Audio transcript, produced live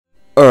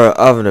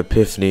I have an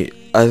epiphany.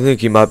 I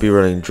think he might be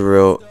running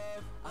drill.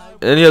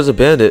 And he has a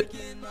bandit.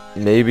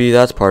 Maybe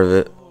that's part of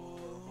it.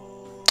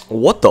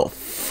 What the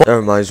fuck?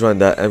 Never mind, he's running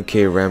that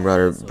MK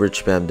Ramrider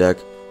bridge spam deck.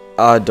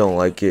 I don't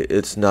like it.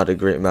 It's not a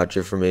great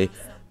matchup for me.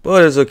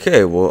 But it's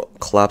okay. We'll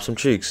clap some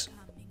cheeks.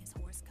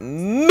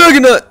 Mega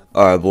Nut!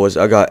 Alright, boys.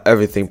 I got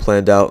everything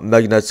planned out.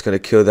 Mega Nut's gonna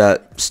kill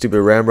that stupid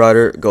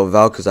Ramrider. Go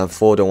Val because I'm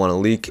full. Don't want to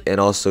leak. And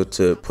also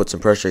to put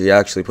some pressure. He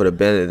actually put a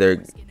bandit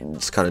there.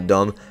 It's kind of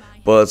dumb.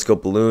 But let's go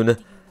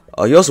Balloon.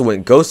 He also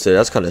went Ghost there.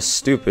 That's kind of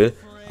stupid.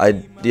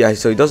 Yeah,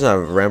 so he doesn't have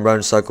a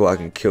Ramrider cycle. I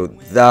can kill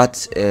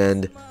that.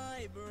 And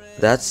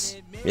that's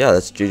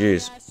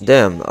GG's.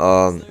 Damn,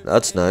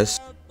 that's nice.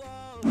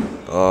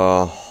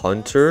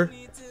 Hunter.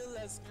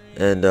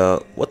 And,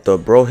 what the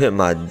bro hit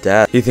my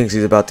dash. He thinks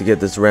he's about to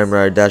get this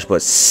Ramrider dash,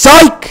 but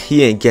psych!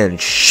 He ain't getting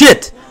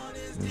shit!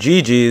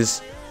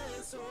 GG's.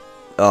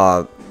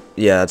 Yeah,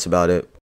 that's about it.